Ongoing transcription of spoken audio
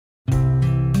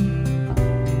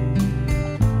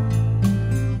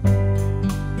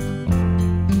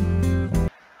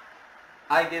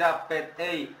I get up at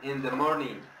 8 in the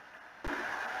morning.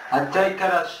 I take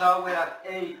a shower at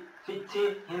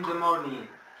 8:15 in the morning.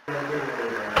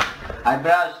 I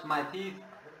brush my teeth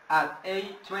at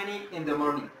 8:20 in the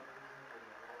morning.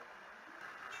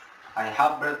 I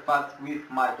have breakfast with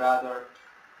my brother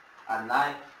at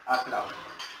 9 o'clock.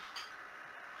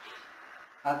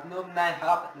 At noon I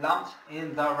have lunch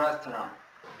in the restaurant.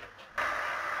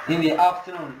 In the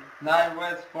afternoon, I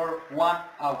rest for 1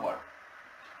 hour.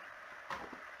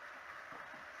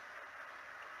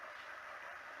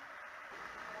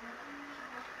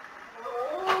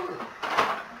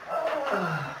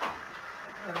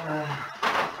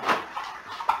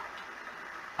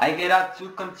 I get up to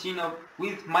continue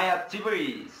with my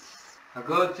activities. I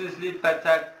go to sleep at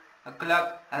 10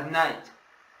 o'clock at night.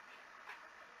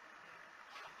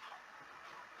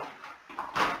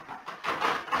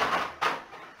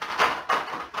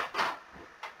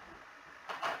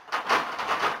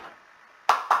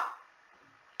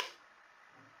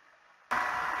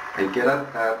 I get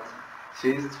up at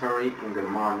 6:30 in the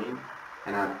morning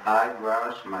and I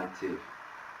brush my teeth.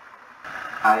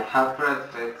 I have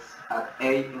breakfast at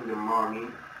 8 in the morning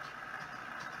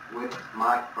with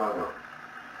my brother.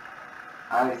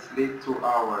 I sleep 2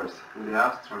 hours in the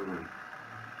afternoon.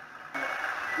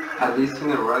 I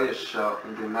listen to a radio show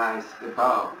in the night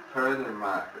about further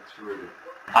my activity.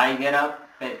 I get up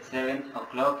at 7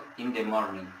 o'clock in the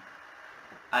morning.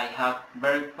 I have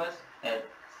breakfast at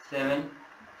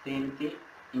 7:30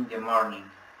 in the morning.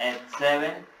 At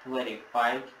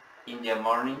 7:25 in the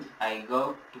morning I go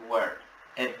to work.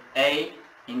 At 8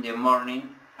 in the morning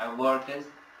I work as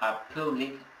a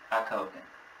public accountant.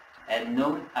 At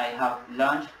noon I have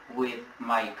lunch with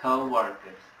my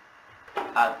co-workers.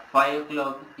 At 5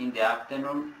 o'clock in the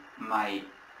afternoon my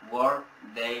work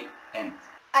day ends.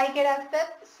 I get up at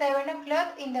 7 o'clock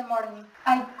in the morning.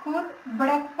 I cook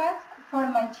breakfast for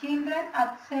my children at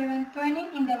 7:20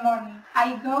 in the morning. I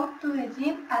go to the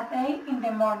gym at 8 in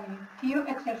the morning to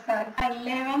exercise. At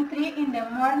 11:03 in the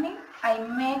morning, I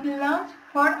make lunch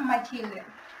for my children.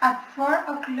 At 4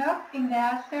 o'clock in the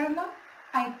afternoon,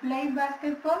 I play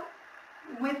basketball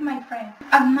with my friends.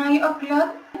 At 9 o'clock,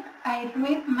 I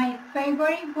read my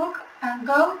favorite book and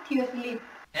go to sleep.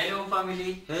 Hello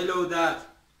family. Hello Dad.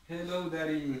 Hello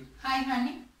Daddy. Hi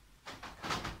honey.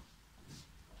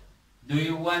 Do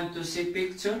you want to see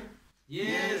picture?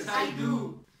 Yes, I do.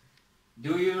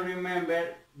 Do you remember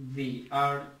the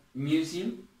art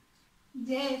museum?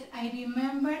 Yes, I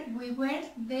remember we were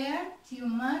there 2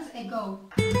 months ago.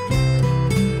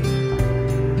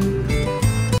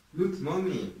 Look,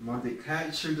 Mommy, Mordecai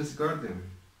Children's Garden.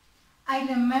 I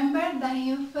remember that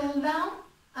you fell down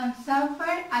and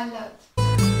suffered a lot.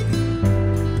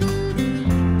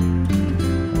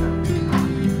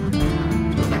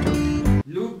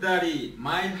 Look, Daddy,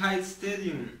 Mile High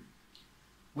Stadium.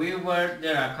 We were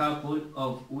there a couple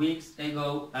of weeks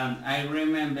ago and I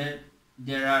remember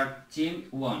there our team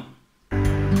won.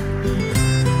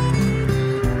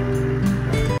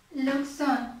 Look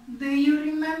son, do you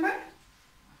remember?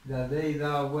 The day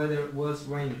the weather was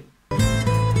raining.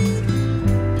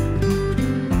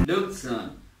 Look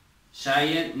son,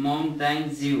 Giant Mountain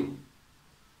Zoo.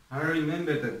 I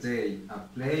remember the day I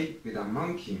played with a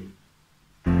monkey.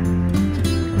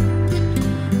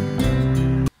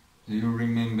 Do you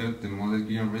remember the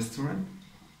Molesbian restaurant?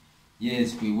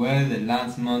 Yes, we were the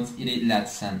last month eating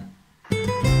Latsan.